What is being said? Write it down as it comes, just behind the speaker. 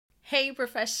Hey,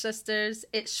 Refresh Sisters,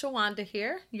 it's Shawanda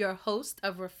here, your host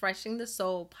of Refreshing the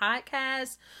Soul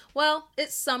podcast. Well,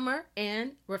 it's summer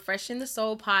and Refreshing the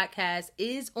Soul podcast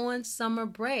is on summer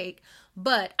break,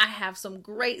 but I have some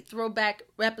great throwback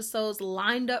episodes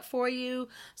lined up for you.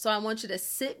 So I want you to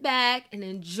sit back and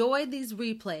enjoy these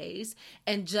replays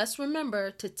and just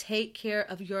remember to take care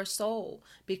of your soul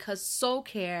because soul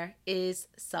care is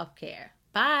self-care.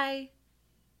 Bye.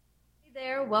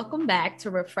 There, welcome back to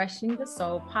Refreshing the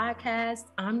Soul podcast.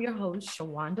 I'm your host,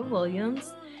 Shawanda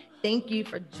Williams. Thank you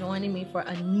for joining me for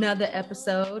another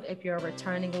episode. If you're a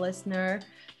returning listener,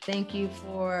 thank you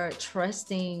for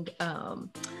trusting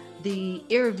the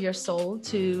ear of your soul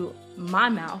to my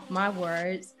mouth, my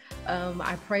words.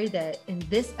 I pray that in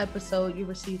this episode you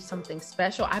receive something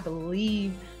special. I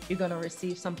believe you're going to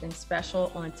receive something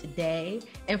special on today.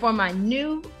 And for my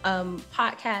new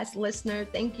podcast listener,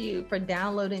 thank you for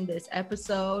downloading this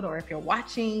episode. Or if you're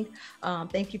watching,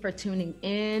 thank you for tuning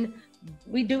in.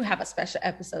 We do have a special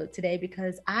episode today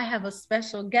because I have a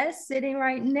special guest sitting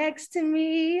right next to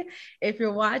me. If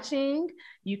you're watching,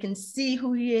 you can see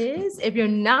who he is. If you're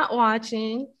not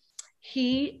watching,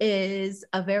 he is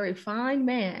a very fine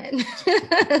man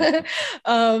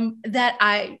that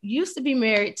I used to be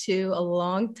married to a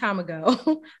long time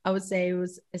ago. I would say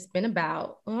it's been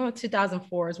about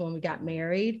 2004 is when we got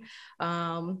married.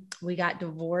 We got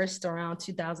divorced around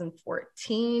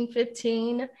 2014,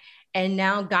 15. And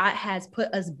now God has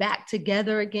put us back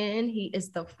together again. He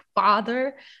is the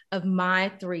father of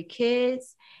my 3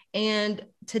 kids. And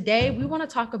today we want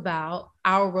to talk about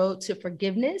our road to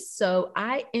forgiveness. So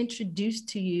I introduce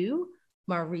to you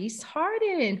Maurice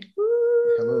Harden.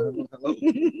 Hello,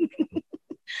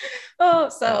 hello.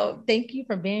 So thank you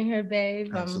for being here,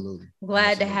 babe. Absolutely. I'm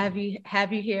glad Absolutely. to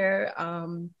have you here.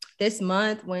 This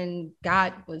month when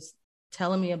God was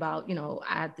telling me about,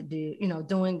 I had to do,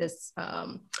 doing this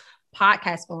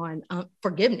podcast on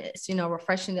forgiveness,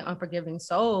 refreshing the unforgiving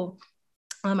soul.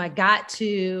 I got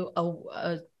to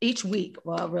each week.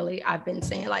 Well, really, I've been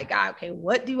saying like, God, okay,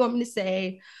 what do you want me to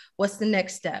say? What's the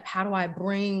next step? How do I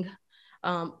bring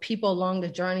people along the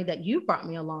journey that you brought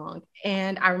me along?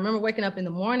 And I remember waking up in the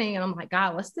morning and I'm like,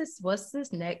 God, what's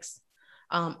this next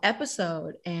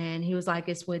episode? And he was like,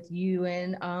 it's with you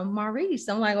and Maurice.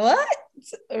 I'm like, what?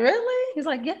 Really? He's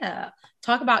like, yeah,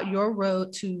 talk about your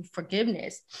road to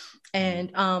forgiveness.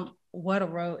 And what a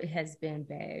road it has been,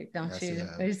 babe. Don't Yes,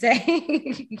 you say?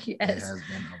 Yes. It has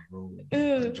been a road,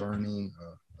 a journey,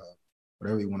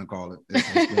 whatever you want to call it.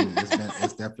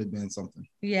 It's definitely been something.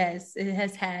 Yes, it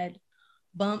has had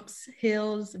bumps,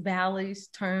 hills, valleys,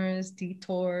 turns,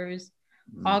 detours,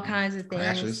 all kinds of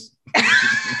things.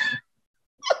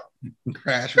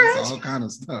 Crashes, all kind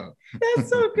of stuff. That's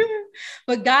so good.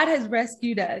 But God has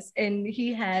rescued us and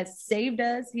he has saved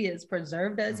us. He has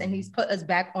preserved us and he's put us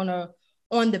back on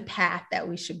the path that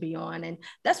we should be on. And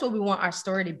that's what we want our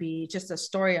story to be. Just a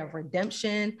story of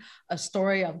redemption, a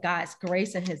story of God's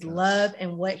grace and his love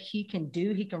and what he can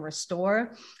do. He can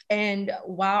restore. And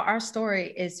while our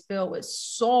story is filled with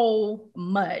so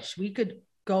much, we could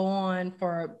go on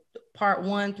for part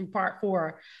 1 through part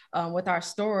 4 with our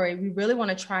story. We really want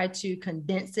to try to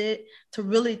condense it to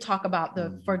really talk about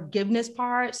the forgiveness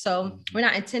part. So we're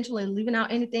not intentionally leaving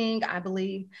out anything. I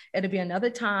believe it'll be another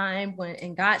time when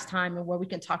in God's time and where we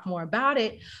can talk more about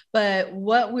it. But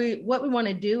what we want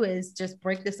to do is just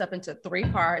break this up into 3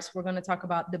 parts. We're going to talk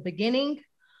about the beginning,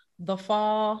 the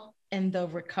fall, and the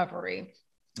recovery.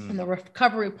 And the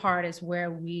recovery part is where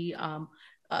we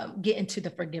get into the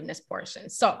forgiveness portion.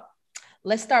 So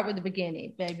let's start with the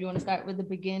beginning, babe. You want to start with the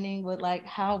beginning with like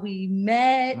how we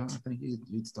met? I think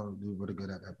you'd start really good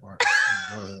at that part.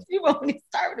 You want me to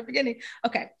start with the beginning?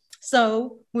 Okay.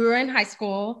 So we were in high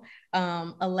school,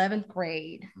 11th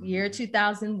grade, year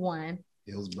 2001.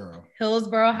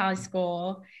 Hillsborough High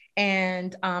School.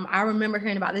 And I remember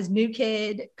hearing about this new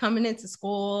kid coming into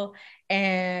school.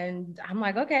 And I'm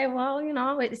like, okay, well,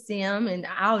 I'll wait to see him. And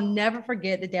I'll never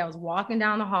forget the day I was walking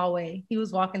down the hallway. He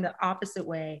was walking the opposite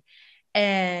way.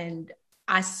 And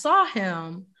I saw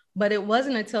him, but it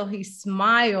wasn't until he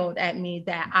smiled at me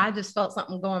that I just felt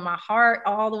something go in my heart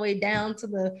all the way down to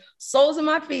the soles of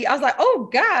my feet. I was like, oh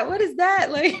God, what is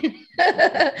that? Like,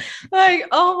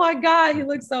 oh my God, he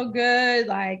looks so good.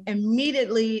 Like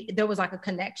immediately there was like a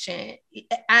connection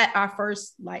at our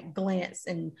first like glance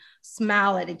and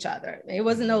smile at each other. It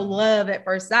wasn't no love at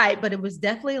first sight, but it was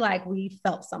definitely like we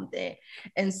felt something.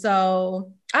 And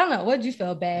so I don't know, what did you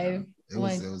feel, babe? Yeah,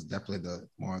 it was definitely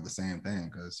more of the same thing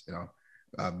because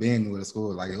being with a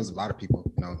school, like it was a lot of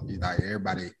people, like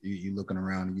everybody, you looking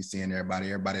around and you seeing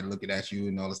everybody looking at you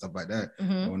and all the stuff like that.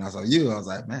 And when I saw you, I was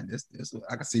like, man, this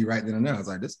I could see right then and there. I was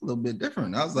like, this is a little bit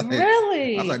different. I was like,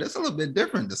 really? I was like, this is a little bit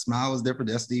different. The smile was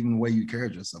different. That's even the way you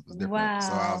carried yourself was different. Wow.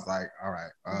 So I was like, all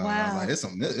right. I was like, it's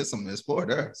something to explore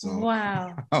there. So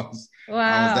wow. I was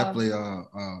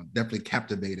definitely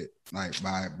captivated like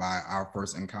by our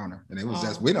first encounter. And it was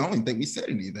just, we don't even think we said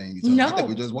anything. No, I think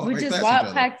we just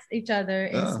walked past each other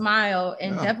and smiled,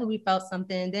 and definitely we felt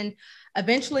something. And then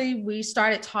eventually we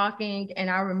started talking, and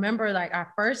I remember like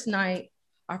our first night,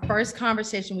 our first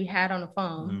conversation we had on the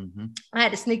phone. I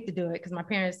had to sneak to do it because my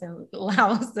parents didn't allow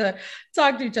us to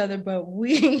talk to each other, but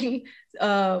we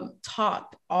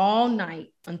talked all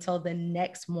night until the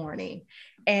next morning.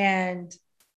 And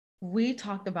we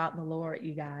talked about the Lord,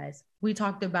 you guys. We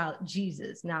talked about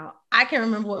Jesus. Now, I can't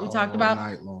remember what we talked about. All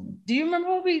night long. Do you remember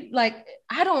what we, like,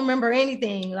 I don't remember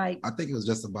anything. Like, I think it was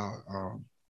just about,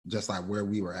 just like where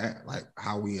we were at, like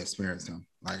how we experienced him,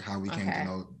 like how we came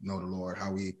to know the Lord,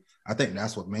 I think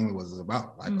that's what mainly was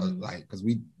about. Like, like, cause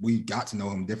we got to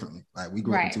know him differently. Like we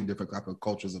grew up in two different type of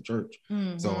cultures of church.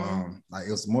 So, like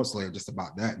it was mostly just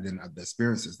about that than the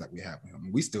experiences that we have with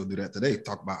him. We still do that today.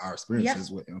 Talk about our experiences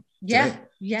with him today.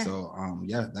 So,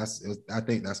 I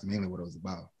think that's mainly what it was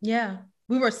about. Yeah.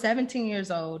 We were 17 years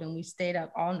old and we stayed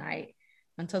up all night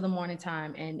until the morning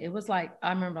time. And it was like, I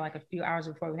remember like a few hours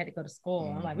before we had to go to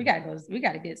school. I'm like, we got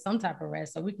to get some type of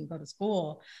rest so we can go to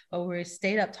school. But we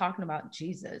stayed up talking about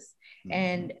Jesus.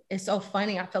 And it's so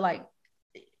funny. I feel like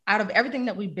out of everything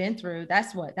that we've been through,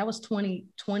 that was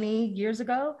 20 years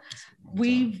ago.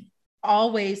 We've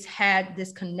always had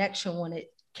this connection when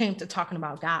it came to talking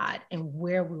about God and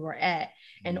where we were at.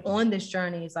 And on this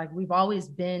journey, it's like, we've always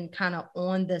been kind of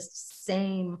on this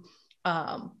same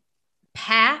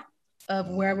path of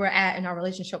where we're at in our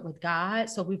relationship with God.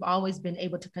 So we've always been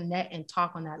able to connect and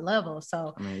talk on that level.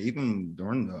 So I mean, even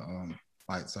during the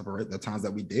like separate the times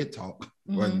that we did talk,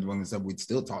 when we said we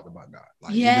still talked about God.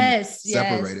 Like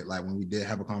separated, like when we did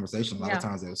have a conversation, a lot of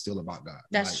times it was still about God.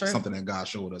 That's like true. Something that God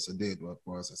showed us or did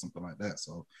for us or something like that.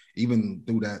 So even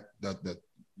through that, the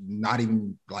not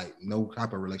even like no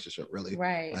type of relationship really,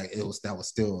 right? Like that was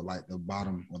still like the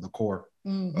bottom or the core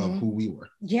of who we were.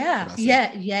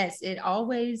 Yes, it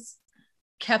always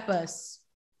kept us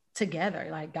together.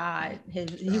 Like God,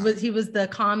 he was the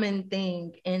common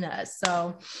thing in us.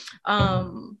 So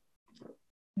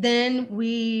then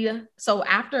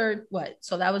after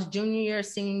so that was junior year,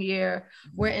 senior year,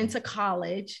 we're into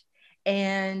college.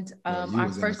 And you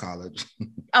was in college.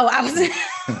 Oh, I was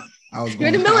I was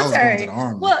going, in the military. I was going to the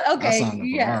army. Well, okay, I signed up for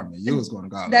the army. You was going to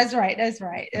college. That's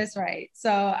right.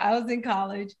 So I was in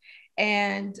college,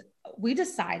 and we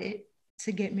decided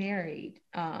to get married.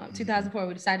 2004,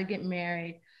 we decided to get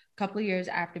married a couple of years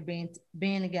after being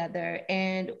together.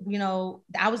 And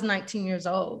I was 19 years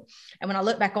old, and when I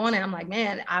look back on it, I'm like,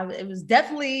 man, it was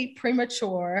definitely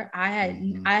premature. I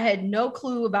had no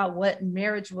clue about what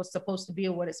marriage was supposed to be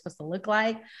or what it's supposed to look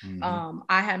like.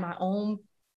 I had my own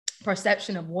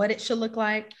perception of what it should look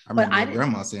like. I remember my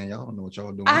grandma saying, y'all don't know what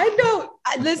y'all doing. I know.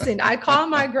 Listen, I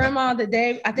called my grandma the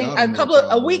day, I think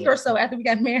a week or so after we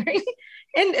got married.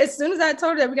 And as soon as I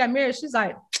told her that we got married, she's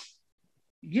like,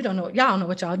 y'all don't know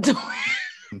what y'all doing.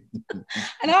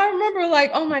 And I remember like,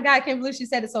 oh my God, I can't believe she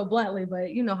said it so bluntly, but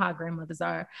you know how grandmothers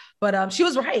are. But she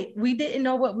was right. We didn't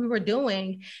know what we were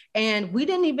doing. And we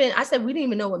didn't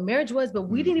even know what marriage was, but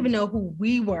we didn't even know who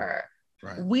we were.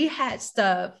 Right. We had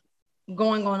stuff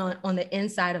going on the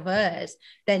inside of us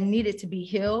that needed to be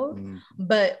healed.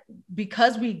 But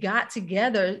because we got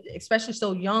together, especially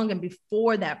so young and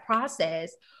before that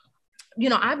process,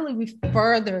 I believe we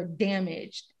further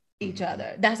damaged each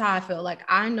other. That's how I feel. Like,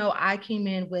 I know I came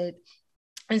in with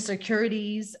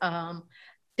insecurities,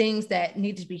 things that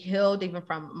need to be healed, even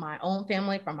from my own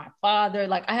family, from my father.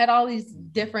 Like, I had all these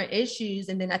different issues.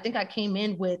 And then I think I came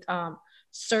in with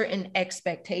certain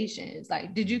expectations.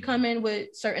 Like, did you come in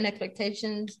with certain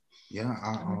expectations? Yeah,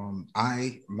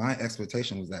 my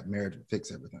expectation was that marriage would fix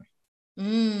everything.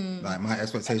 Like, my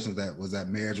expectations was that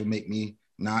marriage would make me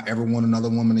not ever want another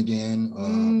woman again.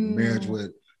 Marriage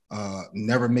would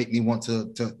never make me want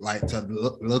to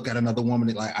look at another woman.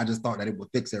 Like, I just thought that it would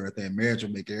fix everything. Marriage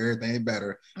would make everything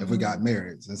better if we got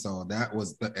married. And so that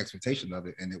was the expectation of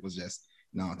it. And it was just,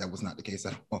 no, that was not the case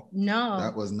at all. No,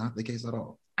 that was not the case at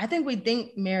all. I think we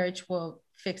think marriage will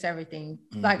fix everything,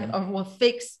 like, or will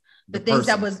fix the things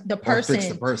that was the person. Fix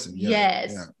the person.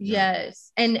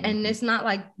 Yes. And it's not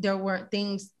like there weren't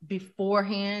things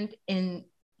beforehand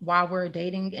while we're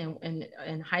dating and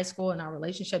in high school and our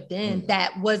relationship then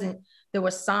that wasn't there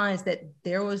were signs that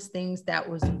there was things that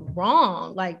was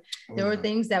wrong. Like there were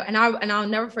things that, and I'll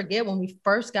never forget when we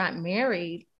first got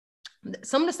married,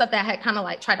 some of the stuff that I had kind of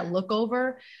like tried to look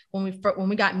over when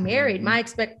we got married, my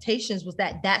expectations was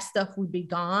that stuff would be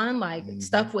gone, like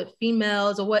stuff with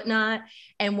females or whatnot.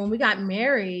 And when we got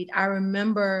married, I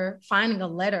remember finding a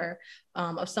letter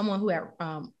of someone who had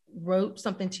wrote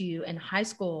something to you in high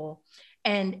school,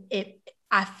 and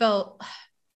I felt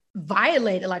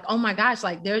violated, like, oh my gosh,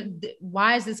 like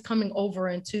why is this coming over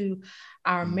into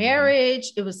our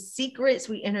marriage? It was secrets.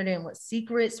 We entered in with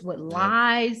secrets, with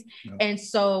lies. And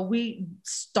so we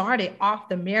started off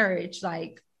the marriage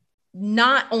like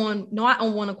not on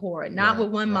one accord, not with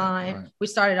one mind. We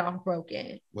started off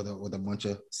broken with a bunch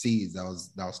of seeds that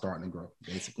was starting to grow,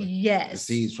 basically. Yes, the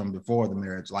seeds from before the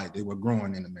marriage, like they were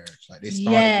growing in the marriage, like they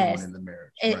started growing in the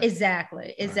marriage.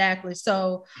 Exactly.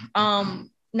 So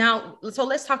now, so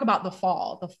let's talk about the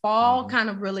fall. The fall kind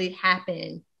of really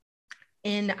happened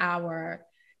in our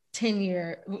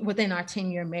 10-year, within our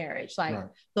 10-year marriage, like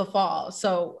the fall.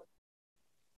 So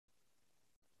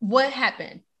what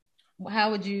happened?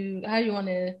 How do you want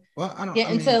to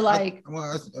get into like?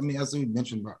 I mean, as we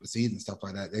mentioned about the seeds and stuff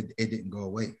like that, it didn't go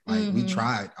away. Like we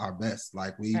tried our best.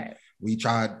 Like we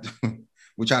tried,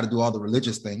 we tried to do all the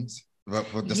religious things. But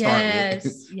to start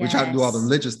with, we try to do all the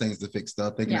religious things to fix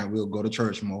stuff, thinking that we'll go to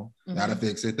church more. That'll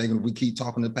fix it. Thinking we keep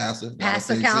talking to pastor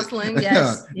counseling,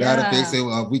 that'll fix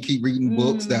it. We keep reading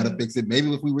books, that'll fix it.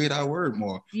 Maybe if we read our word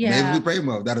more, maybe we pray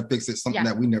more, that'll fix it. Something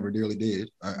that we never really did.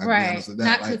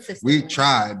 Not like, we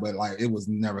tried, but like it was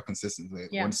never consistent. When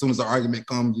as soon as the argument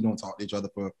comes, you don't talk to each other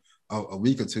for a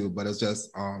week or two. But it's just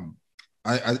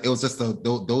it was just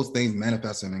those things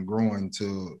manifesting and growing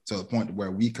to a point where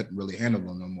we couldn't really handle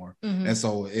them no more, and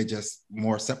so it just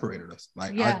more separated us.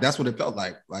 Like that's what it felt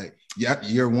like. Like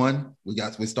year one we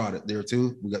started. Year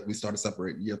two we started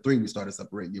separating. Year three we started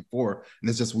separating. Year four, and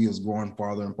it's just we was growing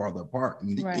farther and farther apart.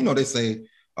 And you know they say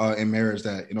in marriage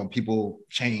that people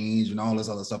change and all this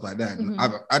other stuff like that. And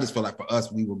I just feel like for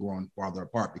us we were growing farther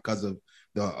apart because of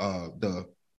the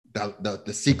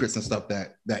secrets and stuff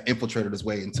that infiltrated its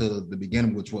way into the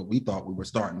beginning, which what we thought we were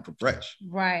starting from fresh.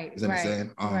 Right. Is that what I'm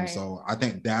saying? So I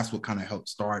think that's what kind of helped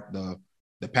start the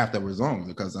path that we're on,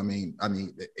 because I mean,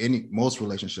 most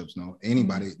relationships know,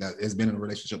 anybody that has been in a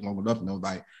relationship long enough know,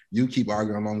 like you keep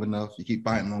arguing long enough, you keep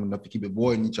fighting long enough, you keep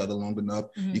avoiding each other long enough,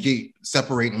 you keep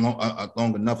separating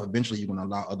long enough, eventually you're going to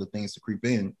allow other things to creep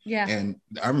in. And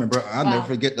I remember, I'll never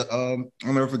forget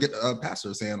the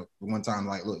pastor saying one time,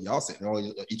 like, look, y'all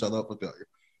setting each other up for failure.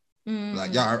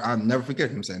 Like, I'll never forget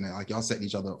him saying that, like, y'all setting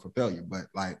each other up for failure. But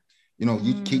like,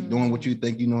 you keep doing what you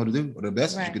think you know how to do, or the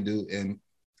best that you can do, and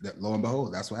that, lo and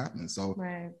behold, that's what happened. So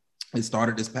it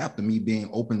started this path to me being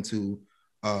open to,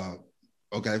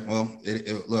 okay, well,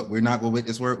 look, we're not gonna make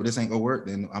this work, but this ain't gonna work.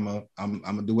 Then I'm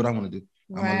gonna do what I want to do.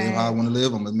 I'm gonna live how I want to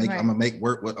live. I'm gonna make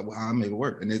work how I make it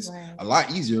work. And it's a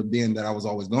lot easier being that I was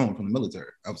always gone from the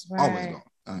military. I was always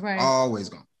gone, always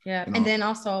gone. And then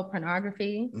also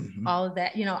pornography, all of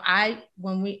that.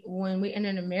 When we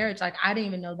entered a marriage, like I didn't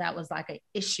even know that was like an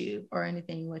issue or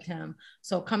anything with him.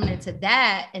 So coming into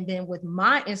that, and then with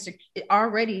my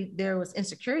already there was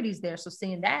insecurities there. So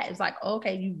seeing that, it's like,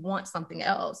 okay, you want something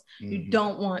else. You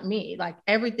don't want me. Like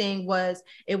everything I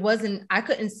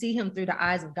couldn't see him through the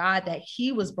eyes of God that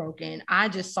he was broken. I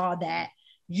just saw that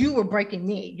you were breaking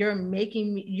me.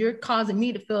 You're causing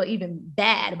me to feel even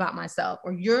bad about myself,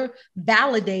 or you're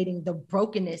validating the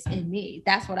brokenness in me.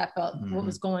 That's what I felt, what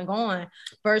was going on,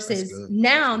 versus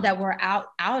now that we're out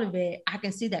of it, I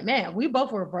can see that, man, we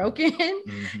both were broken.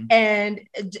 And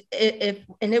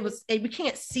we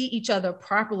can't see each other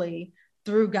properly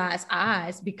through God's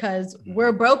eyes because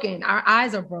we're broken. Our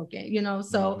eyes are broken,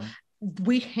 so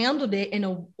we handled it in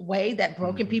a way that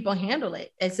broken people handle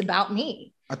it. It's about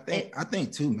me. I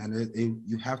think too, man,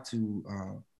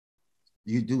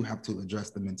 you do have to address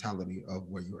the mentality of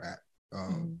where you're at,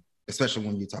 especially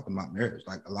when you're talking about marriage.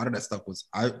 Like a lot of that stuff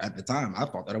at the time, I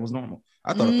thought that it was normal.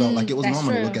 I thought it felt like it was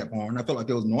normal to look at porn. I felt like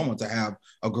it was normal to have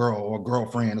a girl or a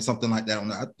girlfriend or something like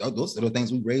that. Those are the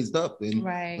things we raised up, and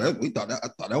we thought I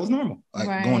thought that was normal,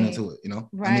 like going into it,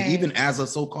 I mean, even as a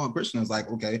so-called Christian, it's like,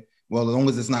 okay, well, as long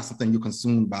as it's not something you're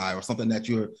consumed by or something that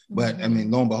but I mean,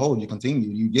 lo and behold, you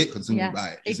get consumed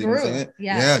by it. You see what I'm saying? You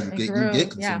get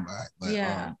consumed by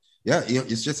it. But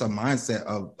it's just a mindset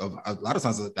of a lot of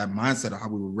times that mindset of how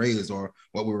we were raised or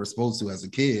what we were exposed to as a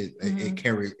kid.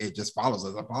 It just follows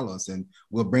us, and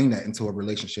we'll bring that into a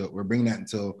relationship. We'll bring that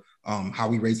into how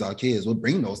we raise our kids. We'll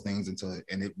bring those things into it,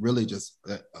 and it really just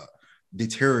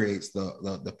deteriorates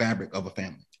the fabric of a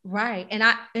family. Right.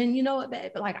 And you know what,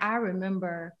 like I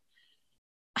remember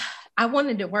I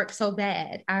wanted to work so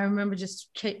bad. I remember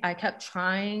I kept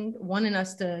trying, wanting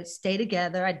us to stay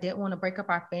together. I didn't want to break up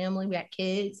our family. We had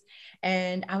kids.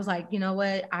 And I was like, you know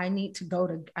what? I need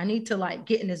to like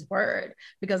get in this word,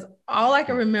 because all I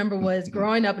can remember was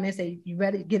growing up and they say, you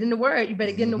better get in the word. You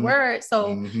better get in the word.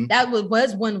 So that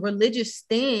was one religious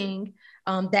thing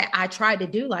that I tried to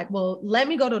do. Like, well, let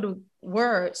me go to the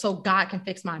word so God can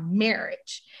fix my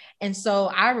marriage. And so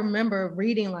I remember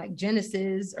reading like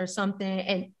Genesis or something,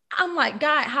 and I'm like,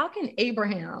 God, how can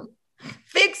Abraham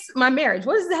fix my marriage?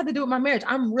 What does it have to do with my marriage?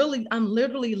 I'm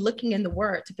literally looking in the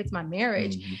word to fix my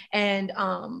marriage. And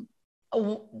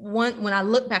when I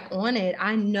look back on it,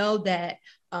 I know that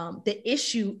the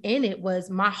issue in it was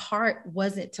my heart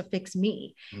wasn't to fix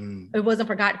me. It wasn't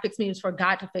for God to fix me. It was for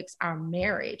God to fix our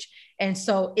marriage. And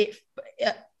so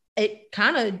it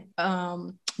kind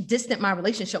of distant my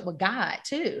relationship with God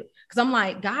too. Because I'm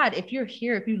like, God, if you're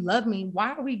here, if you love me,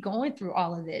 why are we going through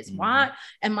all of this? Why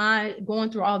am I going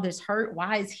through all this hurt?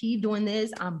 Why is he doing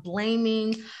this? I'm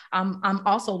blaming. I'm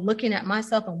also looking at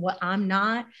myself and what I'm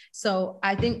not. So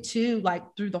I think too, like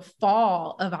through the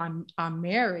fall of our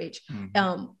marriage,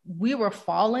 we were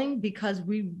falling because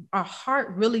our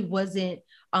heart really wasn't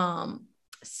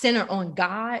centered on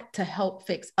God to help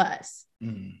fix us.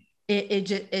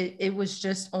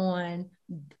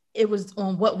 It was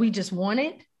on what we just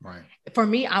wanted. Right. For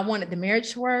me, I wanted the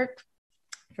marriage to work.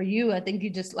 For you, I think you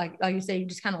just like you say, you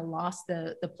just kind of lost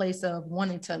the place of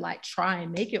wanting to like try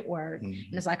and make it work. And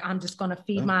it's like, I'm just going to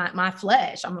feed my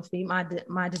flesh. I'm going to feed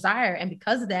my desire. And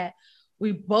because of that,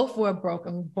 we both were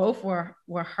broken. We both were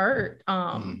hurt.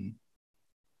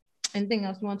 Anything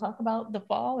else you want to talk about the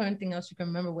fall, or anything else you can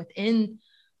remember within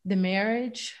the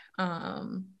marriage?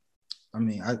 I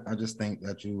mean, I just think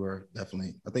that you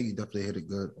definitely hit it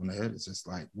good on the head. It's just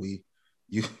like we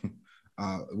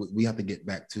have to get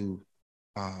back to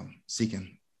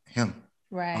seeking him,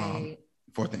 right?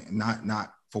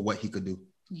 Not for what he could do.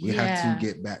 We have to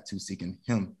get back to seeking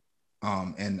him.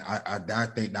 And I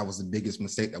think that was the biggest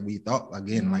mistake that we thought.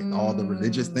 Again, like all the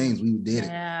religious things, we did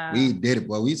it.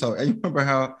 Well, you remember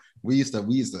how we used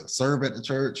to serve at the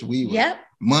church. We would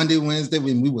Monday, Wednesday,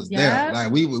 when we was there,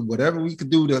 like we would, whatever we could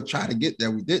do to try to get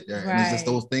there, we did there. Right. And it's just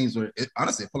those things where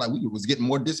honestly, I feel like we was getting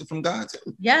more distance from God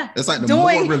too. Yeah. It's like the more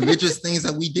religious things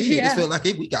that we did, it felt like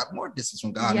we got more distance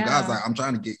from God. And God's like, I'm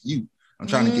trying to get you. I'm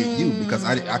trying to get you because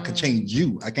I could change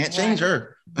you. I can't change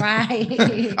her.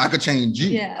 Right. I could change you.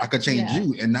 Yeah. I could change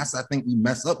you. And that's, I think we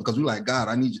mess up because we're like, God,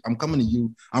 I'm coming to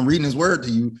you. I'm reading his word to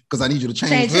you because I need you to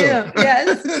change her.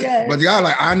 Yes. But God,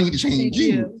 like, I need to change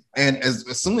you. And as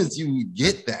soon as you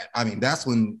get that, I mean, that's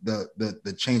when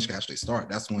the change can actually start.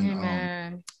 That's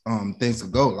when things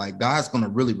will go. Like God's going to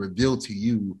really reveal to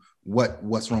you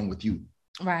what's wrong with you.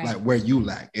 Right. Like where you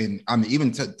lack. And I mean,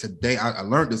 even today, I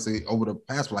learned this over the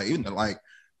past, like even like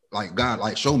God,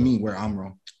 like show me where I'm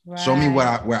wrong. Right. Show me where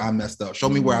I messed up. Show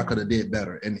me where I could have did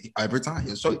better. And every time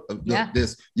he'll show you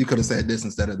this, you could have said this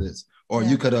instead of this, or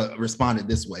you could have responded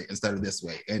this way instead of this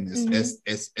way. And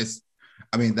it's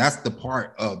I mean, that's the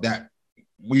part of that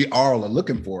we all are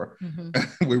looking for.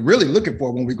 We're really looking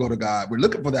for when we go to God. We're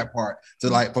looking for that part to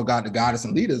like for God to guide us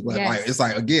and lead us. But like it's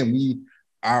like again,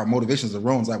 our motivations are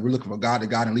wrong. It's like we're looking for God to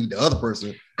guide and lead the other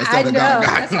person instead of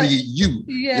God to lead you.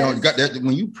 Yes. You know,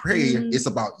 when you pray, it's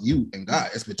about you and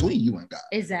God. It's between you and God.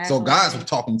 Exactly. So God's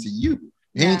talking to you.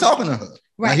 He ain't talking to her.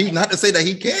 Right. Like, he not to say that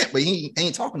he can't, but he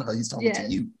ain't talking to her. He's talking to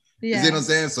you. Yeah. You see what I'm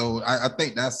saying? So I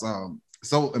think that's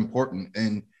so important.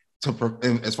 And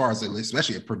as far as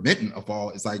especially preventing a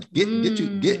fall, it's like get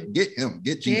him,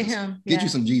 get Jesus, get you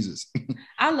some Jesus.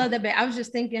 I love that. But I was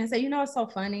just thinking, say, it's so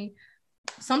funny.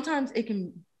 Sometimes it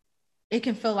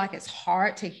can feel like it's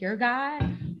hard to hear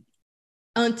God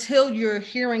until you're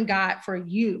hearing God for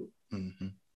you.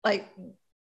 Like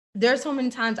there's so many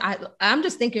times I'm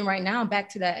just thinking right now back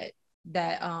to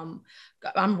that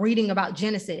I'm reading about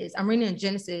Genesis. I'm reading in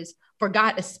Genesis for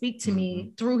God to speak to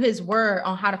me through his word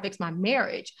on how to fix my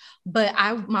marriage. But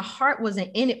my heart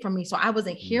wasn't in it for me. So I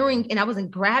wasn't hearing and I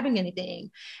wasn't grabbing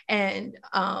anything. And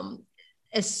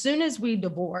as soon as we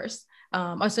divorced,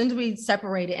 as soon as we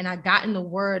separated and I got in the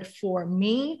word for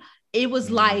me, it was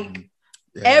like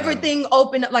everything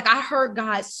opened up. Like I heard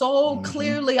God so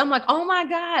clearly. I'm like, oh my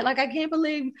God, like I can't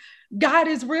believe God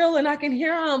is real and I can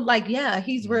hear him. Like, yeah,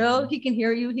 he's real. He can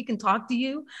hear you. He can talk to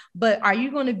you. But are you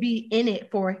going to be in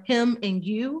it for him and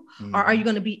you? Or are you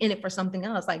going to be in it for something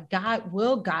else? Like God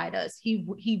will guide us. He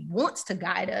wants to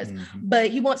guide us, but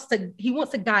he wants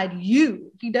to guide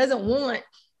you. He doesn't want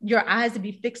your eyes to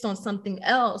be fixed on something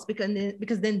else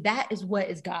because then that is what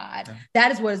is God.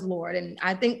 That is what is Lord. And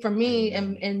I think for me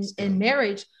in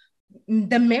marriage,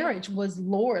 the marriage was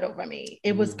Lord over me.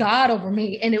 It was God over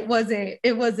me, and it wasn't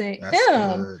That's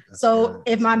him. So good.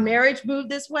 if my marriage moved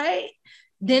this way,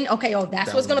 then okay,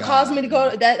 that's what's going to cause me to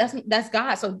go. That's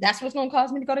God. So that's what's going to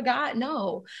cause me to go to God.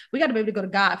 No, we got to be able to go to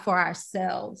God for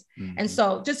ourselves. And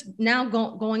so just now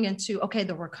going into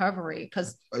the recovery,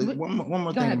 because one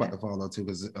more thing about the follow too,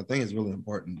 because I think it's really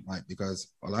important, like, because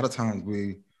a lot of times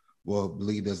we will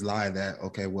believe this lie that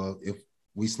well, if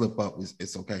we slip up,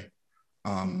 it's okay.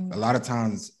 A lot of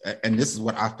times, and this is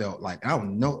what I felt like. I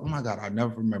don't know. Oh my God, I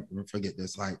never forget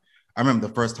this. Like, I remember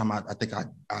the first time I think I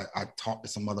talked to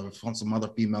some other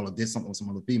female or did something with some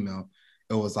other female.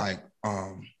 It was like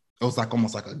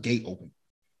almost like a gate open.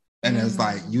 And it's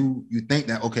like you think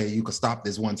that you could stop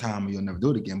this one time and you'll never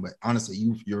do it again. But honestly,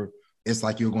 it's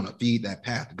like you're going to feed that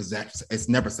path, because it's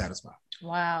never satisfied.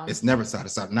 Wow. It's never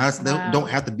satisfied. Now, don't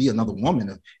have to be another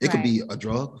woman. It could be a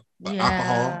drug,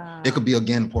 alcohol. It could be,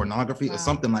 again, pornography or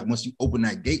something. Like, once you open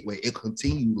that gateway,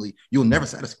 you'll never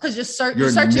satisfy. Because you're searching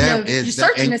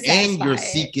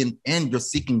and you're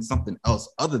seeking something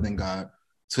else other than God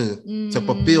to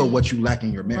fulfill what you lack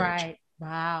in your marriage. Right.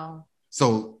 Wow.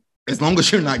 So as long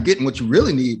as you're not getting what you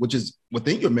really need, which is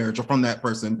within your marriage or from that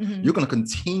person, you're going to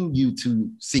continue to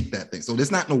seek that thing. So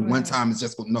there's not no one time it's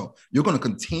just no. You're going to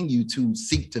continue to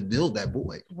seek to fill that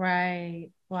void.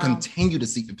 Right. Wow. Continue to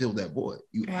seek to fill that void.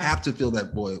 You have to fill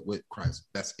that void with Christ.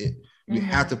 That's it. You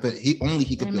have to fill. He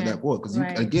can fill that void, because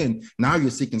again, now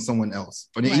you're seeking someone else,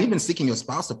 or even seeking your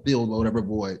spouse to fill whatever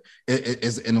void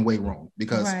is in a way wrong,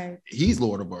 because he's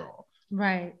Lord over all.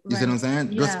 Right. You see what I'm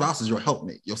saying? Yeah. Your spouse is your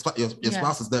helpmate. Your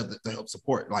spouse is there to help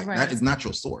support. Like, that is not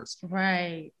your source.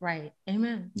 Right.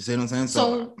 Amen. You see what I'm saying?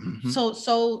 So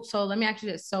let me ask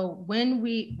you this. So when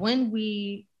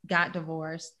we got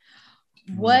divorced,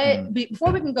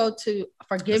 before we can go to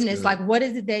forgiveness, like, what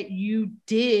is it that you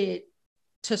did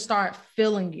to start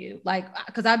filling you? Like,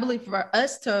 because I believe for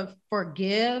us to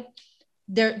forgive,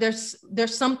 there's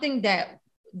something that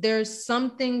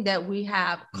we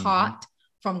have caught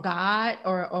from God,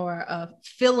 or a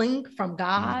feeling from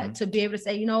God to be able to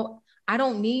say, I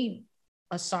don't need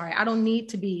a sorry. I don't need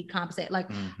to be compensated. Like,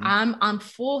 I'm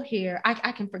full here.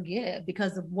 I can forgive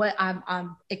because of what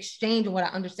I'm exchanging, what I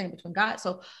understand between God.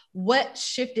 So what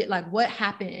shifted, like, what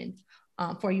happened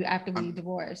for you after we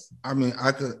divorced? I mean,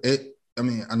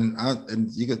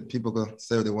 people could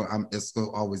say what they want. It still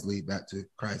always lead back to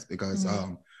Christ, because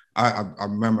I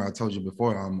remember, I told you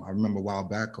before, I remember a while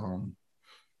back,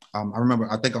 I remember,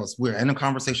 I think we were in a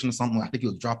conversation or something. I think he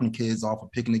was dropping the kids off or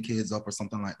picking the kids up or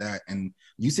something like that. And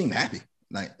you seemed happy.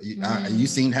 Like, you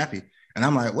seemed happy. And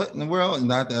I'm like, what in the world?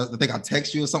 And I think I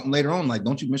text you or something later on, like,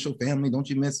 don't you miss your family? Don't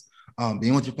you miss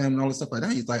being with your family and all this stuff like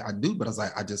that? He's like, I do. But I was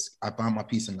like, I found my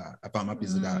peace in God. I found my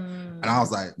peace in God. And I was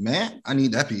like, man, I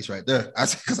need that peace right there.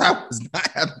 Because I was not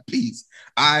having peace.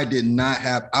 I did not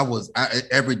have,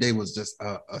 every day was just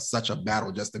such a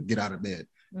battle just to get out of bed.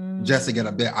 Just to get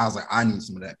a bit, I was like, I need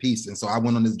some of that peace. And so I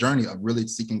went on this journey of really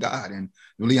seeking God. And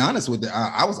really honest with it,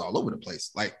 I was all over the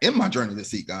place. Like, in my journey to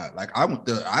seek God, like, I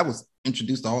was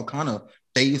introduced to all kind of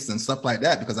faiths and stuff like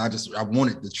that, because I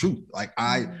wanted the truth. Like,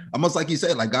 almost like you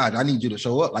said, like, God, I need you to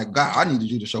show up. Like, God, I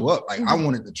needed you to show up. Like, I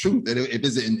wanted the truth.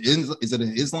 Is it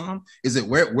in Islam? Is it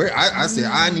where I said,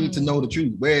 I need to know the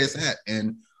truth, where it's at.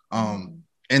 And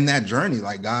in that journey,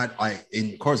 like, God, like,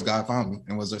 and of course, God found me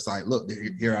and was just like, look,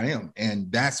 here I am.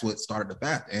 And that's what started the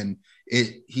path. And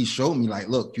he showed me, like,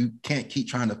 look, you can't keep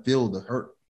trying to fill the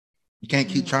hurt. You can't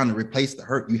keep trying to replace the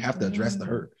hurt. You have to address the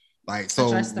hurt. Like,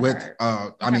 so with,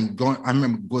 I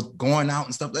remember going out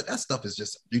and stuff, that stuff is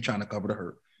just, you trying to cover the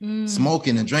hurt.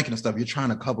 Smoking and drinking and stuff, you're trying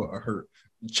to cover a hurt.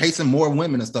 Chasing more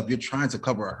women and stuff, you're trying to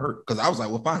cover a hurt. Because I was like,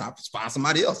 well, fine, I'll just find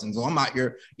somebody else. And so I'm out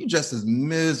here, you just as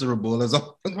miserable as it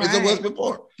was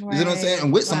before. You see what I'm saying?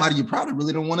 And with somebody you probably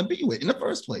really don't want to be with in the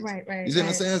first place. You see what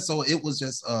I'm saying? So it was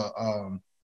just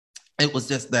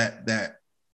that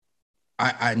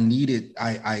I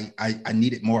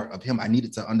needed more of him. I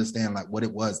needed to understand, like, what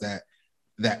it was that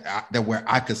where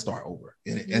I could start over.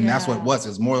 And that's what it was. It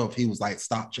was more of, he was like,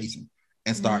 stop chasing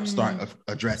and start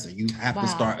addressing. You have to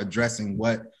start addressing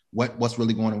what's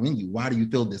really going on in you. Why do you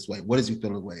feel this way? What does you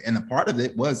feel this way? And a part of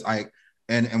it was like,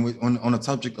 and on the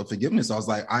subject of forgiveness, I was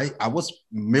like, I was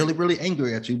really, really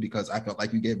angry at you because I felt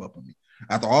like you gave up on me.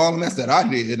 After all the mess that I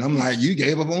did, and I'm like, you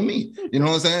gave up on me. You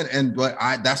know what I'm saying? But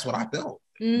that's what I felt.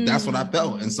 That's what I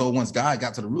felt. And so once God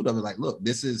got to the root of it, like, look,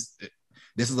 this is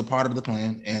a part of the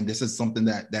plan, and this is something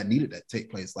that needed to take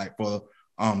place, like, for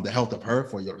the health of her,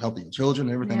 for your health of your children,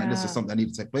 and everything. Like, this is something that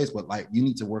needed to take place. But, like, you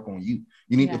need to work on you.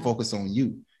 You need to focus on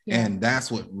you. And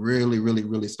that's what really, really,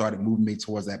 really started moving me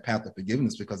towards that path of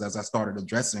forgiveness, because as I started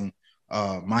addressing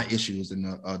my issues and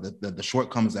the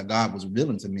shortcomings that God was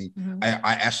revealing to me,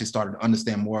 I actually started to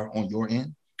understand more on your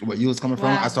end where you was coming from.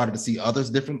 I started to see others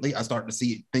differently. I started to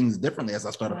see things differently as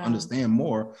I started to understand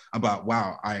more about,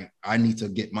 I need to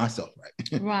get myself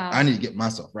right. I need to get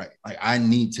myself right. Like I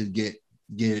need to get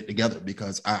it together,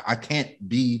 because I can't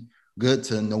be good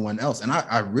to no one else. And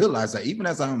I realized that even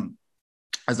as I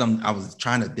was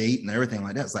trying to date and everything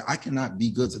like that, it's like, I cannot be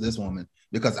good to this woman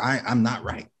because I'm not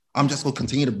right. I'm just going to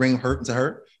continue to bring hurt to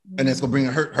her, and it's going to bring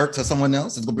hurt to someone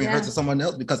else. It's going to bring hurt to someone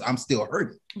else because I'm still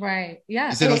hurting. Right. Yeah.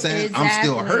 You see what I'm saying? Exactly. I'm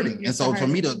still hurting. And so for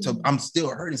me I'm still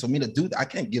hurting. So for me to do that, I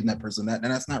can't give that person that.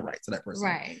 And that's not right to that person.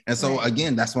 Right. And so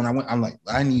again, that's when I'm like,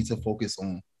 I need to focus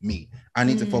on me. I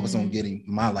need to focus on getting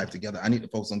my life together. I need to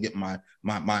focus on getting my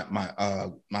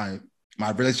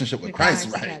relationship with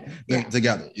Christ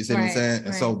together. You see what I'm saying?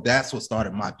 And so that's what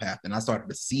started my path. And I started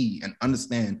to see and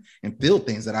understand and feel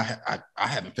things that I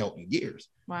haven't felt in years.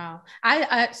 Wow.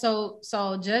 I'm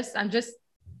just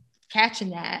catching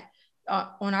that.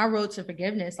 On our road to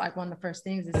forgiveness, like one of the first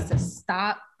things is to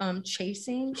stop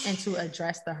chasing and to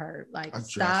address the hurt. Like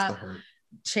stop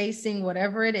chasing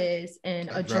whatever it is and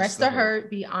address the hurt.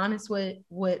 Be honest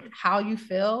with how you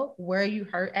feel, where you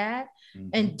hurt at,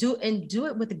 and do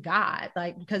it with God.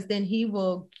 Like, because then he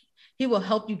will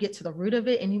help you get to the root of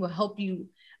it, and he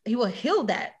will heal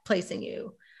that place in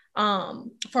you.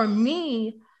 For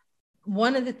me,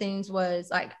 one of the things was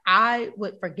like,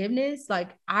 with forgiveness, like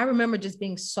I remember just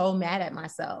being so mad at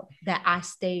myself that I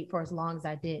stayed for as long as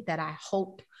I did, that I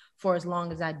hoped for as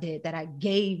long as I did, that I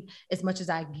gave as much as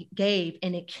I gave.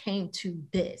 And it came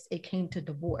to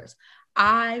divorce.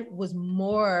 I was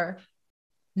more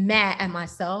mad at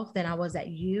myself than I was at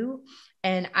you.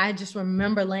 And I just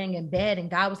remember laying in bed, and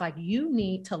God was like, you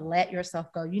need to let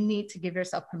yourself go. You need to give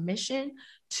yourself permission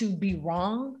to be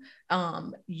wrong.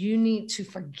 You need to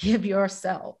forgive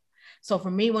yourself. So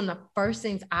for me, one of the first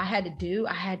things I had to do,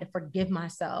 I had to forgive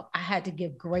myself. I had to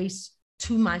give grace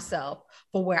to myself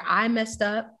for where I messed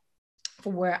up,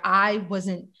 for where I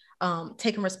wasn't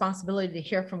taking responsibility to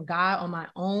hear from God on my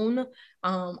own.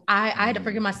 I had to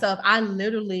forgive myself. I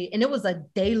literally, and it was a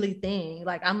daily thing.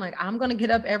 Like, I'm going to get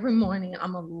up every morning.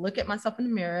 I'm going to look at myself in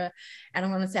the mirror, and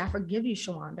I'm going to say, I forgive you,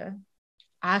 Shawanda.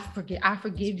 I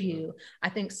forgive you. I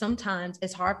think sometimes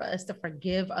it's hard for us to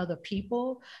forgive other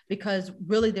people because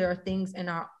really there are things in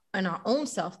our own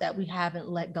self that we haven't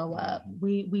let go of.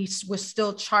 We're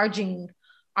still charging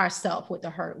ourselves with the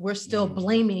hurt. We're still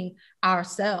blaming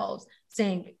ourselves,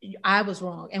 saying I was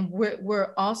wrong. And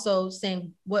we're also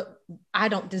saying what I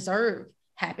don't deserve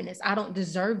happiness. I don't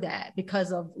deserve that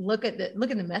because of look at the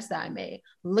mess that I made.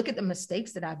 Look at the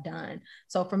mistakes that I've done.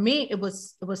 So for me, it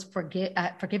was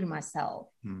forgiving myself.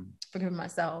 Forgiving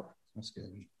myself. That's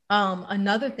good.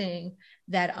 Another thing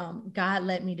that God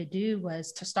led me to do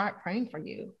was to start praying for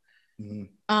you.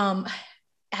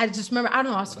 I just remember, I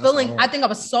don't know, I think I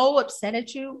was so upset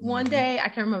at you one day. I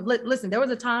can't remember. Listen, there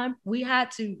was a time we had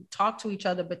to talk to each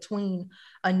other between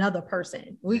another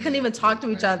person. We couldn't even talk to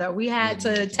each other. We had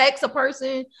to text a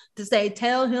person to say,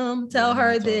 tell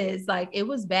her this. Like, it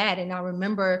was bad. And I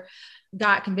remember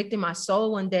God convicting my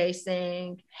soul one day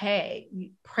saying, hey,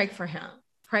 pray for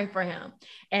him.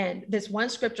 And this one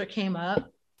scripture came up,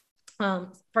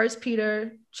 1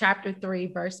 Peter chapter 3,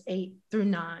 verse 8 through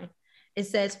 9. It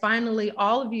says, finally,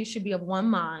 all of you should be of one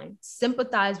mind,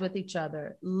 sympathize with each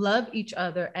other, love each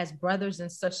other as brothers and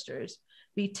sisters,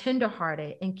 be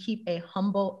tenderhearted, and keep a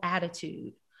humble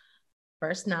attitude.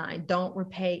 Verse 9, don't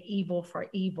repay evil for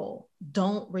evil.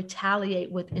 Don't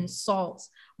retaliate with insults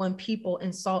when people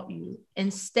insult you.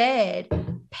 Instead,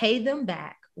 pay them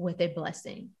back with a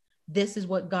blessing. This is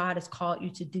what God has called you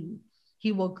to do.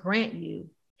 He will grant you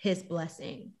his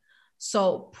blessing.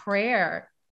 So prayer,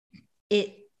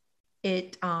 it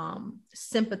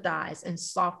sympathized and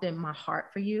softened my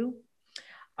heart for you.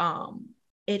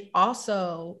 It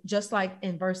also, just like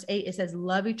in verse 8, it says,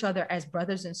 love each other as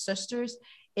brothers and sisters.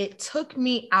 It took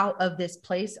me out of this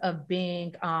place of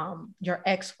being your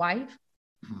ex-wife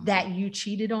that you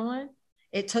cheated on.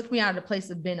 It took me out of the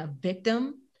place of being a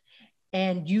victim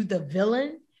and you the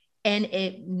villain. And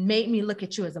it made me look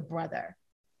at you as a brother.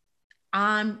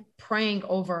 I'm praying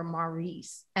over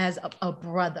Maurice as a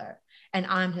brother, and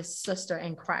I'm his sister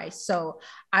in Christ. So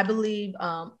I believe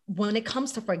when it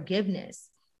comes to forgiveness,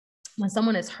 when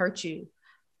someone has hurt you,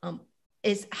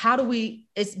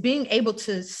 it's being able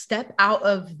to step out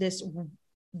of this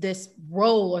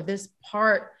role or this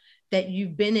part that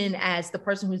you've been in as the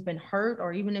person who's been hurt,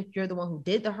 or even if you're the one who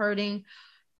did the hurting,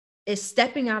 is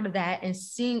stepping out of that and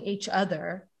seeing each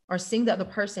other or seeing the other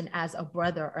person as a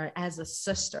brother or as a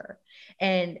sister.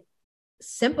 And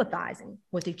sympathizing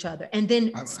with each other and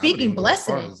then speaking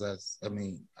blessing.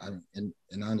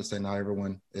 And I understand not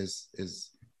everyone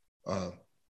is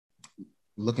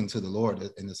looking to the Lord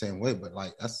in the same way, but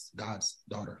like that's God's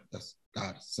daughter, that's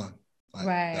God's son. Like,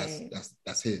 right.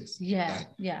 That's his. Yeah.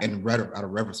 Yeah. And out of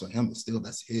reverence for him, but still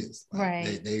that's his. Like,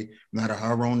 right. They no matter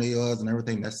how wrong they was and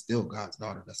everything, that's still God's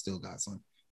daughter. That's still God's son.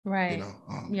 Right. You know.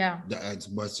 Yeah.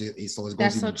 So it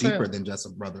goes even deeper than just a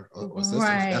brother or sister.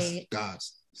 Right. That's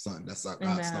God's son. That's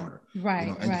God's daughter. Right.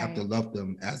 You know, and you have to love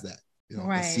them as that. You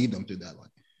know, and see them through that light.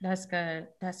 That's good.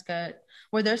 That's good.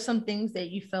 Were there some things that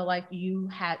you feel like you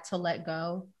had to let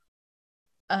go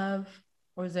of?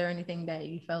 Or is there anything that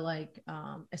you feel like,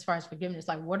 as far as forgiveness,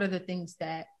 like what are the things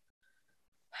that,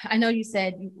 I know you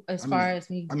said as far as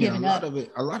me giving up.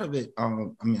 A lot of it,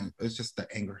 it's just the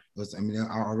anger.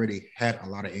 I already had a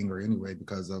lot of anger anyway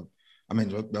because of,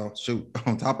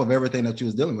 on top of everything that you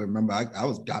was dealing with. Remember, I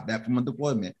got back from a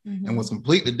deployment and was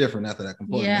completely different after that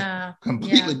deployment. Yeah.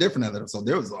 Completely different after that. So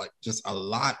there was like just a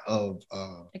lot of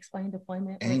explain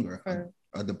deployment anger.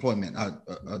 A deployment,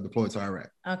 deployed to Iraq.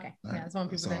 Okay. Yeah, that's one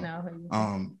people that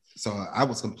know. So I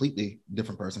was completely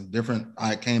different person.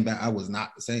 I came back, I was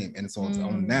not the same. And so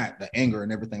on that, the anger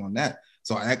and everything on that.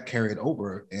 So I carried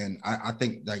over. And I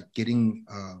think like getting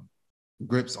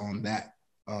grips on that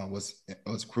was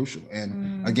crucial.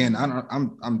 And again,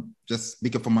 I'm just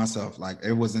speaking for myself. Like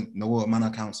it wasn't no amount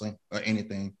of counseling or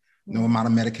anything, no amount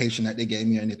of medication that they gave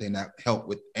me or anything that helped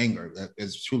with anger. That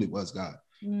it truly was God.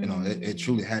 You know, it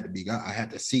truly had to be God. I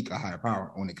had to seek a higher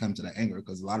power when it comes to that anger,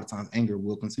 because a lot of times anger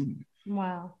will consume you.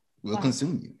 Wow. Will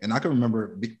consume you. And I can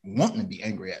remember wanting to be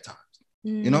angry at times.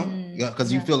 You know,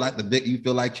 because you feel like you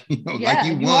feel like like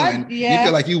you won. You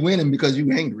feel like you winning because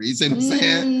you angry. You see what I'm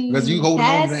saying? Because you hold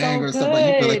on to the anger and stuff, like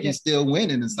you feel like you're still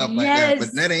winning and stuff like that.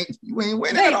 But you ain't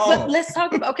winning at all. Let's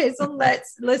talk about. Okay, so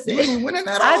let's listen. You ain't winning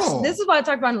at all. This is what I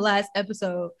talked about in the last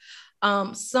episode.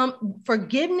 Some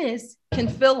forgiveness can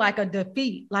feel like a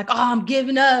defeat, like, oh, I'm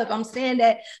giving up. I'm saying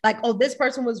that, like, oh, this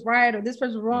person was right or this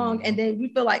person was wrong. And then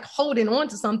we feel like holding on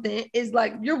to something is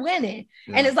like you're winning.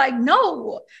 And it's like,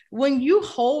 no, when you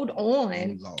hold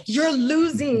on, you're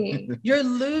losing. You're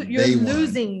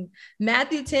losing.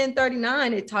 Matthew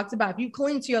 10:39, it talks about if you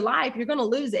cling to your life, you're gonna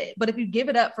lose it. But if you give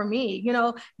it up for me,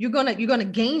 you're gonna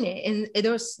gain it. And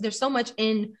there's so much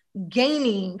in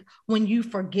gaining when you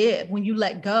forgive, when you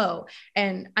let go.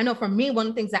 And I know for me, one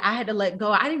of the things that I had to let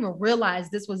go, I didn't even realize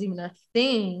this was even a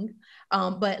thing,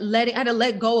 but I had to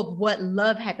let go of what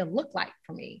love had to look like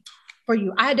for me. For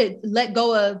you, I had to let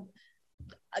go of,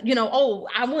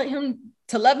 I want him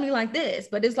to love me like this,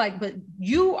 but it's like, but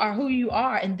you are who you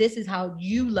are, and this is how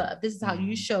you love. This is how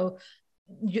you show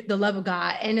the love of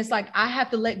God. And it's like, I have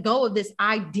to let go of this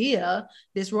idea,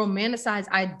 this romanticized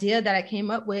idea that I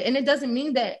came up with. And it doesn't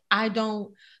mean that I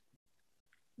don't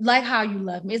like how you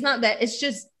love me. It's not that. It's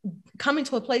just coming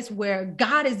to a place where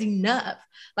God is enough.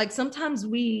 Like sometimes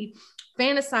we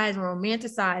fantasize and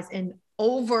romanticize and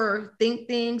overthink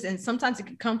things. And sometimes it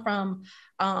can come from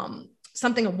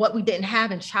something of what we didn't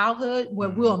have in childhood, where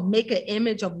we'll make an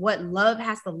image of what love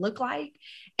has to look like.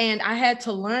 And I had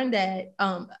to learn that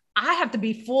I have to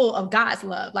be full of God's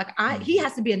love. Like he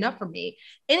has to be enough for me.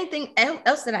 Anything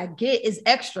else that I get is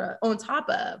extra on top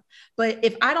of. But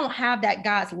if I don't have that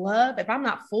God's love, if I'm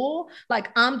not full, like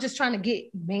I'm just trying to get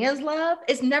man's love,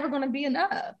 it's never going to be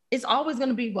enough. It's always going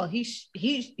to be, well, he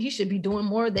should be doing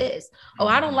more of this. Oh,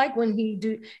 I don't like when he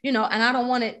do, and I don't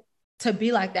want it to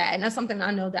be like that. And that's something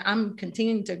I know that I'm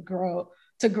continuing to grow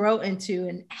into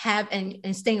and have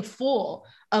and staying full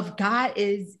of. God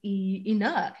is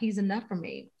enough. He's enough for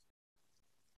me.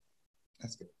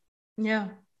 That's good. Yeah.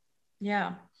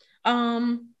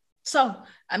 So,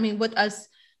 with us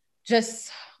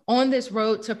just on this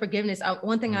road to forgiveness,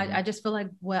 one thing I just feel like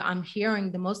what I'm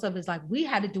hearing the most of is like, we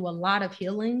had to do a lot of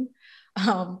healing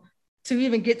to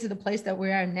even get to the place that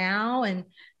we are now. And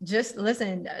just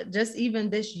even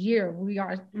this year, we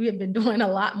have been doing a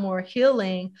lot more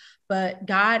healing, but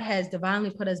God has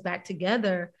divinely put us back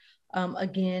together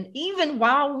again, even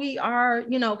while we are,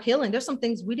 healing. There's some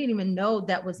things we didn't even know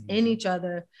that was in each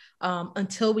other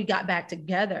until we got back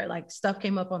together. Like stuff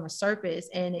came up on the surface,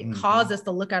 and it caused us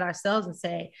to look at ourselves and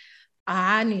say,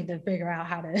 I need to figure out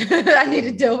how to, I need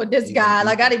to deal with this guy. Deeper.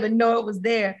 Like, I didn't even know it was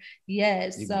there.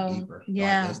 Yes. Even deeper.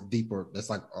 Yeah. Like, that's deeper. That's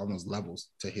like almost levels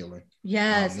to healing.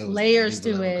 Yes. Layers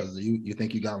to it. Because you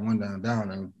think you got one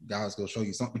down and God's going to show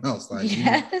you something else. Like,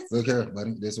 yes. Look here,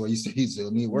 buddy. This is what you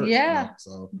still need work. Yeah.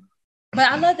 So. But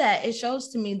I love that. It shows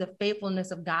to me the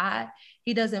faithfulness of God.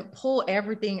 He doesn't pull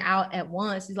everything out at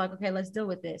once. He's like, okay, let's deal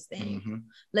with this thing.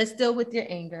 Let's deal with your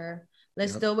anger.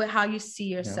 Let's deal with how you see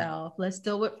yourself. Let's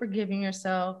deal with forgiving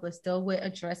yourself. Let's deal with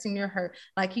addressing your hurt.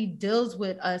 Like he deals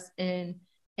with us in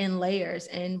layers.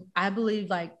 And I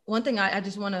believe like one thing I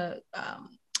just want to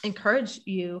encourage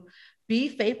you, be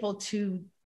faithful to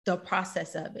the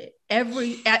process of it.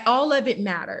 All of it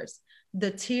matters. The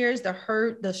tears, the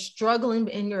hurt, the struggling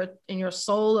in your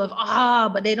soul of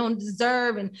but they don't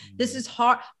deserve, and this is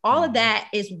hard. All of that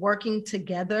is working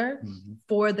together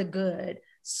for the good,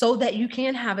 so that you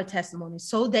can have a testimony,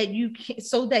 so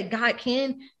that God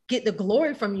can get the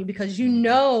glory from you, because you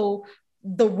know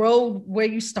the road where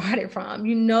you started from,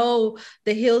 you know,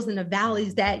 the hills and the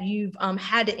valleys that you've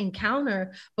had to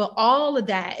encounter, but all of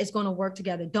that is going to work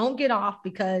together. Don't get off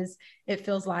because it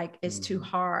feels like it's too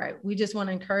hard. We just want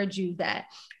to encourage you that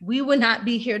we would not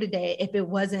be here today if it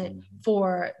wasn't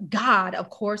for God,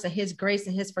 of course, and his grace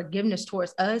and his forgiveness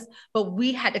towards us. But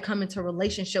we had to come into a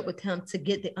relationship with him to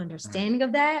get the understanding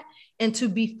of that, and to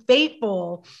be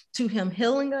faithful to him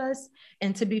healing us,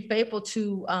 and to be faithful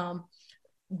to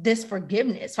this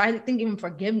forgiveness. So I think even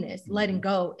forgiveness, letting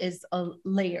go is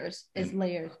layers. I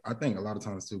think a lot of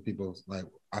times too, people like,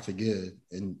 I forgive,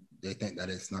 and they think that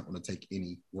it's not going to take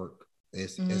any work.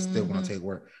 It's still going to take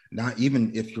work. Not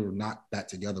even if you're not back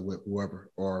together with whoever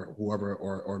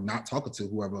or not talking to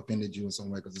whoever offended you in some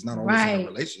way, because it's not always in a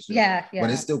relationship. Yeah.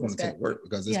 But it's still going to take work,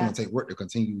 because it's going to take work to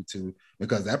continue to,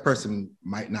 because that person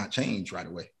might not change right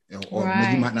away. Or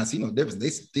you might not see no difference. They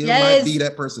still might be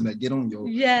that person that get on your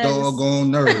doggone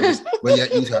nerves, but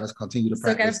yet you got to continue to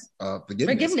practice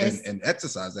forgiveness. And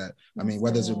exercise that. I mean,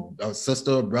 whether it's a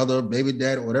sister, brother, baby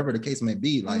dad, or whatever the case may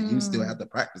be, like you still have to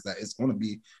practice that. It's going to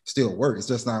be still work. It's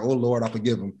just not, oh Lord, I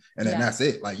forgive them, and then that's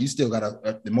it. Like you still got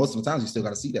to, most of the times you still got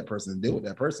to see that person and deal with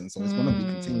that person. So it's going to be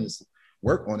continuous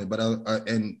work on it. But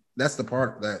and that's the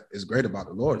part that is great about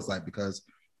the Lord. It's like, because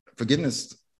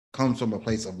forgiveness comes from a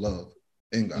place of love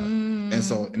in God. And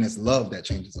it's love that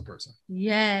changes a person.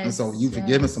 And so you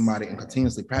forgiving somebody and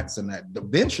continuously practicing that,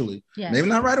 eventually, maybe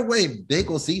not right away, they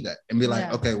go see that and be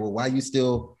like, okay, well, why you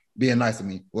still being nice to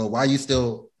me? Well, why you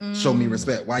still show me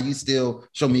respect? Why you still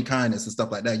show me kindness and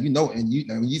stuff like that? You know, and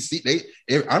you see,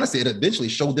 honestly, it eventually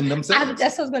showed them themselves.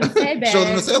 That's what I was going to say, babe. Show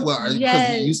them themselves. Well,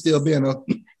 because you still being a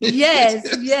yes.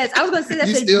 I was going to say that.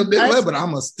 You still been love, but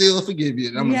I'm gonna still forgive you.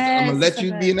 I'm gonna let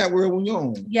you be in that world on your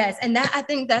own. Yes, and that, I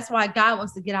think that's why God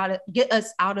wants to get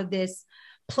us out of this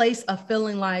place of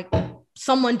feeling like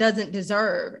someone doesn't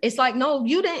deserve. It's like, no,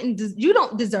 you don't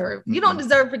deserve. You don't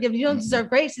deserve forgiveness. You don't deserve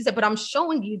grace. He said, but I'm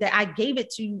showing you that I gave it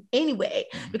to you anyway,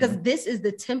 because this is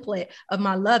the template of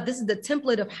my love. This is the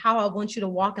template of how I want you to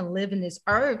walk and live in this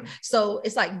earth. So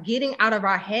it's like getting out of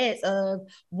our heads of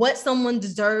what someone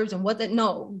deserves and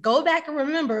no, go back and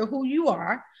remember who you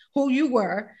are, who you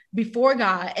were before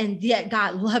God, and yet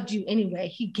God loved you anyway.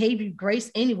 He gave you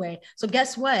grace anyway. So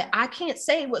guess what? I can't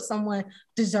say what someone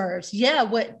deserves. Yeah,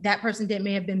 what that person did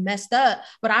may have been messed up,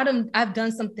 but I've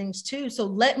done some things too. So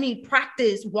let me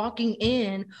practice walking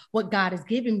in what God has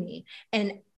given me.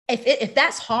 And if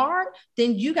that's hard,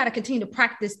 then you got to continue to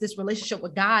practice this relationship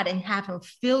with God and have him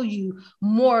fill you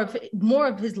more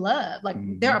of his love. Like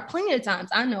there are plenty of times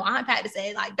I know I've had to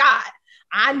say, like, God,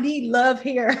 I need love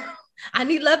here. I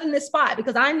need love in this spot,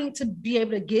 because I need to be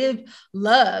able to give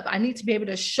love. I need to be able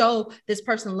to show this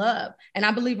person love. And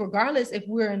I believe regardless if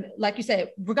we're in, like you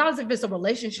said, regardless if it's a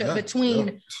relationship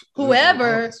between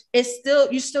whoever, it's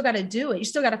still, you still got to do it. You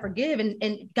still got to forgive.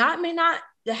 And God may not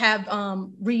have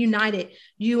reunited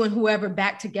you and whoever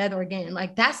back together again.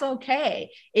 Like, that's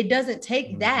okay. It doesn't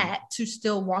take that to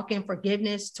still walk in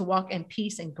forgiveness, to walk in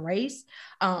peace and grace.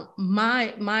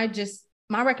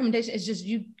 My recommendation is just,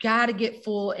 you got to get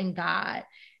full in God.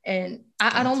 And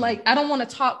I don't want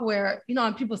to talk where, you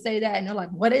know, people say that and they're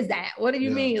like, what is that? What do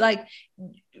you mean? Like,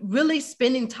 really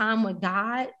spending time with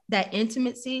God, that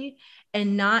intimacy,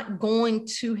 and not going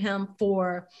to him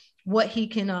for what he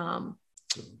can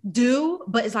do,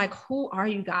 but it's like, who are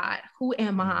you, God? Who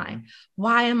am I?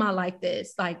 Why am I like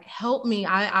this? Like, help me.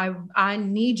 I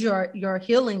need your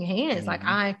healing hands. Like,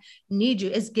 I need you.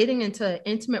 It's getting into an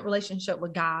intimate relationship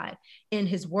with God in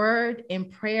his word,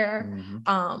 in prayer.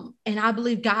 And I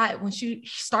believe God, once you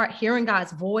start hearing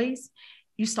God's voice,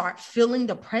 you start feeling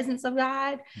the presence of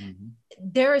God.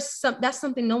 That's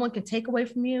something no one can take away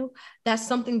from you. That's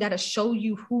something that'll show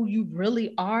you who you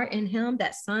really are in him,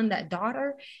 that son, that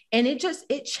daughter. And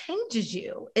it changes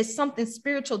you. It's something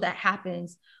spiritual that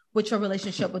happens with your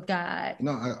relationship with God. You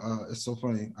know, it's so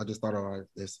funny. I just thought about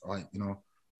this, like, you know,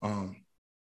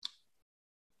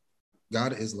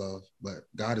 God is love, but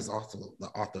God is also the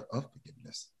author of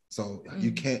forgiveness. So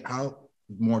you can't, how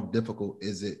more difficult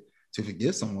is it to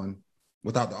forgive someone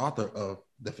without the author of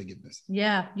the forgiveness.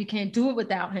 Yeah, you can't do it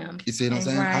without him. You see what I'm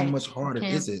saying? Right. How much harder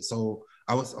is it? So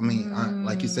I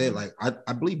like you said, like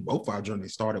I believe both our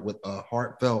journeys started with a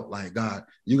heartfelt, like, God,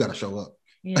 you got to show up.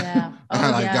 Yeah.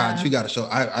 God, you got to show.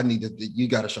 You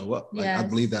got to show up. Like, yes. I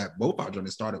believe that both our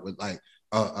journeys started with like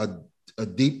a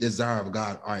deep desire of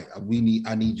God. All right,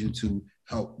 I need you to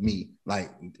help me, like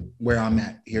where I'm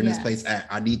at here in this place at.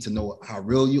 I need to know how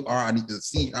real you are. I need to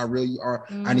see how real you are.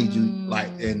 I need you, like,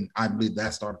 and I believe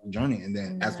that started the journey. And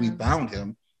then as we found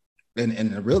him, and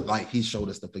in the real, like, he showed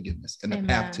us the forgiveness and the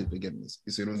path to forgiveness.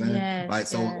 You see what I'm saying? Yes, like,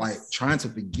 so like trying to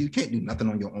forgive, you can't do nothing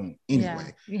on your own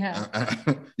anyway. Yeah.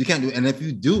 You can't do it. And if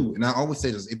you do, and I always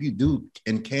say this, if you do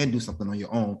and can do something on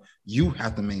your own, you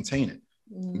have to maintain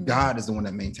it. God is the one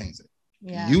that maintains it.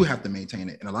 Yeah. You have to maintain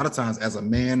it. And a lot of times as a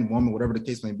man, woman, whatever the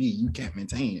case may be, you can't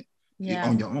maintain it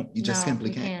on your own. You just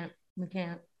simply can't. You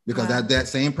can't. Because that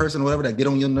same person or whatever that get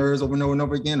on your nerves over and over and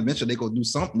over again, eventually they go do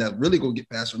something that really go get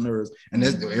past your nerves, and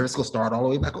it's going to start all the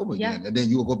way back over again, and then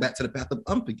you will go back to the path of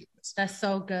unforgiveness. That's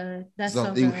so good. That's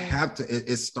so good. You have to.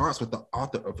 It starts with the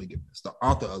author of forgiveness, the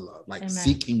author of love, like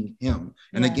seeking him.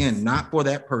 And again, not for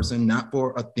that person, not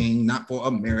for a thing, not for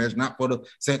a marriage, not for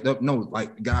the no.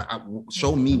 Like, God,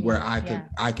 show me where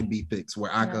I could be fixed,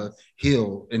 where I could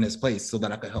heal in this place, so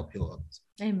that I could help heal others.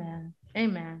 Amen.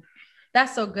 Amen.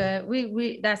 That's so good.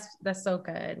 That's so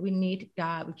good. We need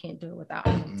God. We can't do it without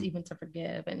him, even to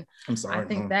forgive. And I'm sorry, I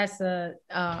think that's a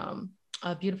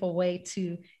beautiful way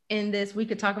to end this. We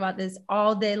could talk about this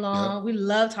all day long. Yep. We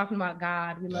love talking about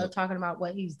God. We love talking about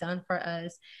what he's done for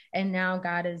us. And now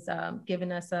God has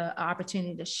given us an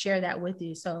opportunity to share that with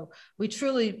you. So we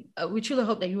truly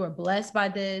hope that you are blessed by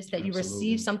this, that you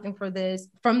receive something from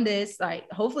this,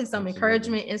 like hopefully some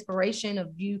encouragement, inspiration of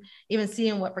you even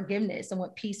seeing what forgiveness and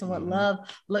what peace and what love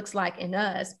looks like in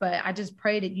us. But I just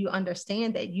pray that you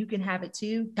understand that you can have it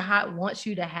too. God wants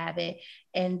you to have it.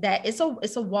 And that it's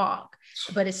a walk,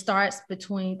 but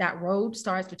that road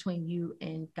starts between you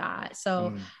and God.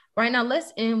 So right now,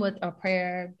 let's end with a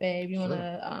prayer, babe. You want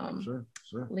to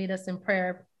lead us in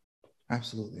prayer?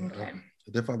 Absolutely. Okay.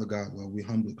 Dear Father God, Lord, we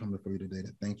humbly come before you today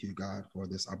to thank you, God, for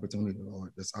this opportunity,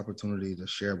 Lord, this opportunity to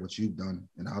share what you've done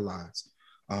in our lives,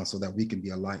 so that we can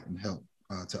be a light and help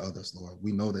to others, Lord.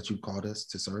 We know that you've called us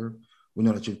to serve. We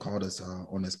know that you've called us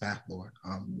on this path, Lord.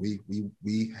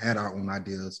 We had our own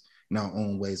ideas and our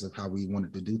own ways of how we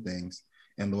wanted to do things.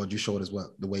 And Lord, you showed us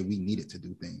the way we needed to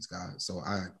do things, God. So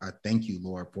I thank you,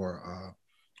 Lord, for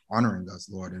honoring us,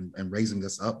 Lord, and raising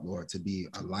us up, Lord, to be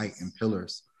a light and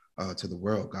pillars to the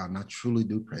world, God. And I truly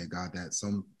do pray, God,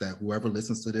 that whoever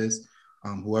listens to this,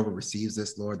 whoever receives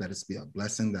this, Lord, that it's be a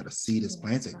blessing, that a seed is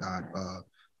planted, God,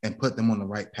 and put them on the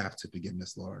right path to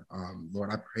forgiveness, Lord. Lord,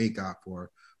 I pray, God, for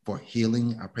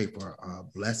healing. I pray for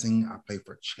blessing. I pray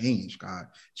for change, God,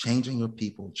 changing your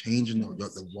people, changing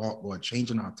the walk, Lord,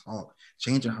 changing our talk,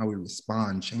 changing how we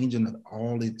respond, changing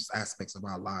all these aspects of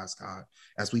our lives, God,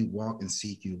 as we walk and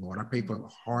seek you, Lord. I pray for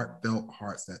heartfelt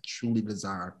hearts that truly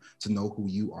desire to know who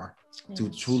you are, to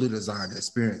truly desire to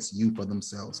experience you for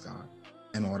themselves, God.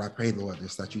 And Lord, I pray, Lord,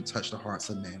 just that you touch the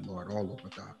hearts of men, Lord, all over,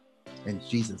 God. In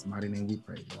Jesus' mighty name we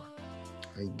pray, Lord.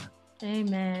 Amen.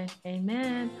 Amen.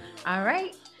 Amen. All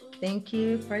right. Thank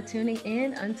you for tuning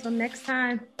in. Until next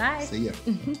time. Bye. See ya.